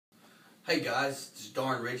Hey guys, it's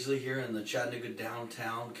Darne Ridgley here in the Chattanooga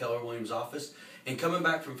downtown Keller Williams office. And coming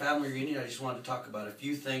back from family reunion, I just wanted to talk about a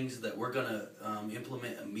few things that we're going to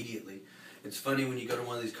implement immediately. It's funny when you go to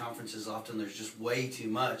one of these conferences, often there's just way too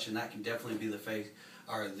much, and that can definitely be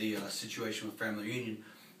the situation with family reunion.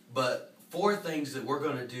 But 4 things that we're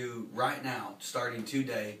going to do right now, starting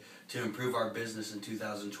today, to improve our business in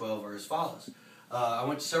 2012 are as follows. I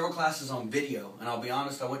went to several classes on video, and I'll be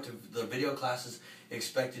honest, I went to the video classes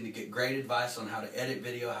expecting to get great advice on how to edit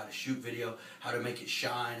video, how to shoot video, how to make it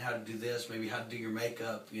shine, how to do this, maybe how to do your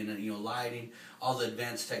makeup, lighting, all the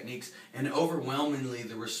advanced techniques. And overwhelmingly,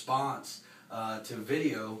 the response to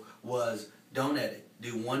video was, don't edit.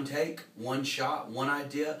 Do one take, one shot, one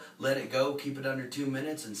idea, let it go, keep it under 2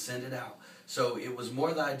 minutes, and send it out. So it was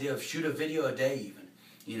more the idea of shoot a video a day even.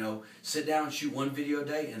 Sit down, shoot one video a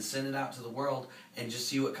day, and send it out to the world, and just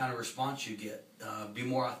see what kind of response you get. Be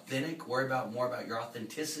more authentic. Worry more about your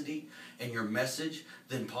authenticity and your message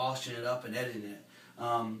than polishing it up and editing it.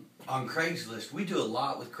 On Craigslist, we do a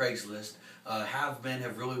lot with Craigslist.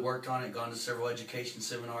 Have really worked on it, gone to several education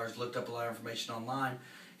seminars, looked up a lot of information online.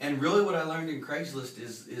 And really what I learned in Craigslist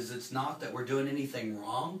is it's not that we're doing anything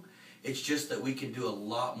wrong. It's just that we can do a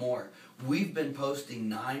lot more. We've been posting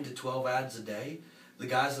 9 to 12 ads a day. The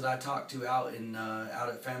guys that I talked to out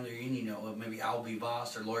at Family Reunion, maybe Al B.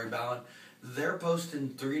 Voss or Lori Ballin, they're posting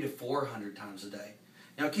 300 to 400 times a day.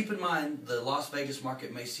 Now keep in mind, the Las Vegas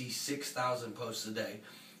market may see 6,000 posts a day.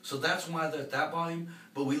 So that's why they're at that volume,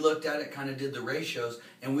 but we looked at it, kind of did the ratios,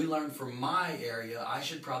 and we learned from my area, I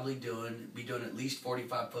should probably be doing at least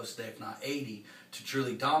 45 posts a day, if not 80, to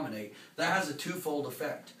truly dominate. That has a twofold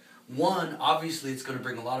effect. One, obviously it's going to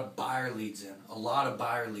bring a lot of buyer leads in,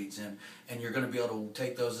 and you're going to be able to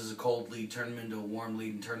take those as a cold lead, turn them into a warm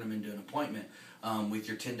lead, and turn them into an appointment with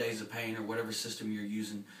your 10 days of pain or whatever system you're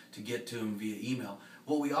using to get to them via email.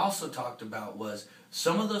 What we also talked about was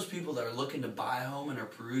some of those people that are looking to buy a home and are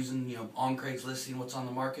perusing, on Craigslist, seeing what's on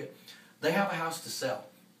the market, they have a house to sell.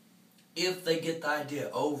 If they get the idea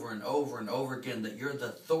over and over and over again that you're the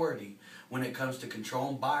authority when it comes to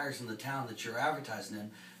controlling buyers in the town that you're advertising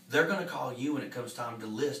in, they're going to call you when it comes time to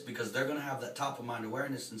list, because they're going to have that top-of-mind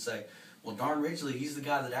awareness and say, well, Darne Ridgley, he's the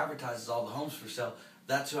guy that advertises all the homes for sale.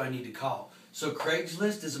 That's who I need to call. So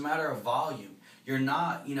Craigslist is a matter of volume. You're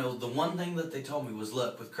not, the one thing that they told me was,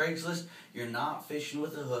 look, with Craigslist, you're not fishing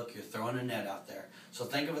with a hook, you're throwing a net out there. So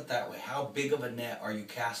think of it that way. How big of a net are you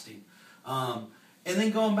casting? And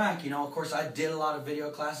then going back, of course, I did a lot of video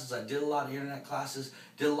classes, I did a lot of internet classes,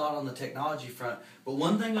 did a lot on the technology front. But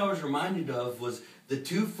one thing I was reminded of was the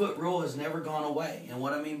 2-foot rule has never gone away. And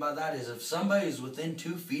what I mean by that is if somebody is within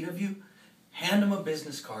 2 feet of you, hand them a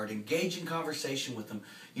business card, engage in conversation with them.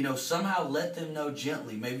 Somehow let them know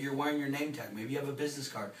gently. Maybe you're wearing your name tag, maybe you have a business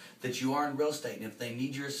card, that you are in real estate, and if they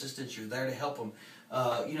need your assistance, you're there to help them.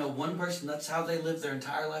 One person, that's how they live their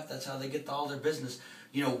entire life, that's how they get all their business.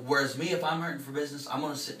 Whereas me, if I'm hurting for business, I'm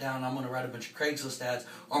going to sit down, I'm going to write a bunch of Craigslist ads,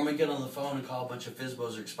 or I'm going to get on the phone and call a bunch of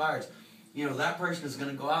FSBOs or expireds. That person is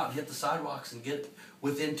going to go out and hit the sidewalks and get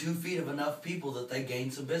within 2 feet of enough people that they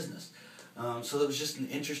gain some business. So that was just an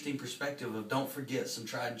interesting perspective of don't forget some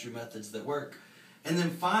tried and true methods that work. And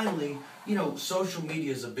then finally, social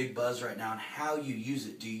media is a big buzz right now, and how you use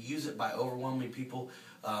it. Do you use it by overwhelming people,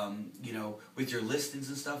 with your listings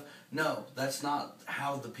and stuff? No, that's not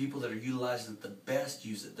how the people that are utilizing it the best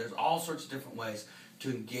use it. There's all sorts of different ways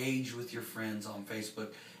to engage with your friends on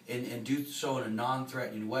Facebook and do so in a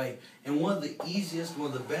non-threatening way. And one of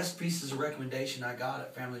the best pieces of recommendation I got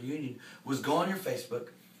at Family Reunion was go on your Facebook,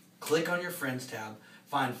 click on your Friends tab,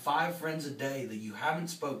 find 5 friends a day that you haven't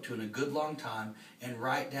spoke to in a good long time, and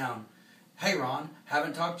write down, hey Ron,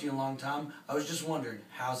 haven't talked to you in a long time, I was just wondering,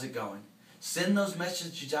 how's it going? Send those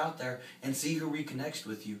messages out there and see who reconnects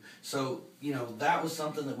with you. So, that was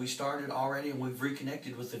something that we started already, and we've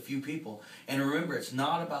reconnected with a few people. And remember, it's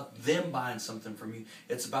not about them buying something from you.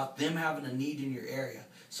 It's about them having a need in your area.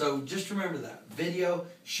 So just remember that. Video,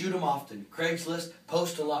 shoot them often. Craigslist,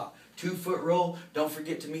 post a lot. 2-foot rule, don't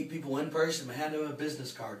forget to meet people in person and hand them a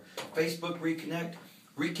business card. Facebook, reconnect.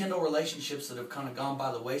 Rekindle relationships that have kind of gone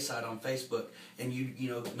by the wayside on Facebook, and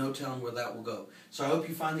no telling where that will go. So I hope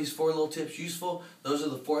you find these 4 little tips useful. Those are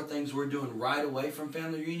the 4 things we're doing right away from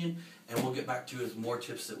Family Reunion, and we'll get back to you with more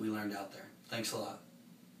tips that we learned out there. Thanks a lot.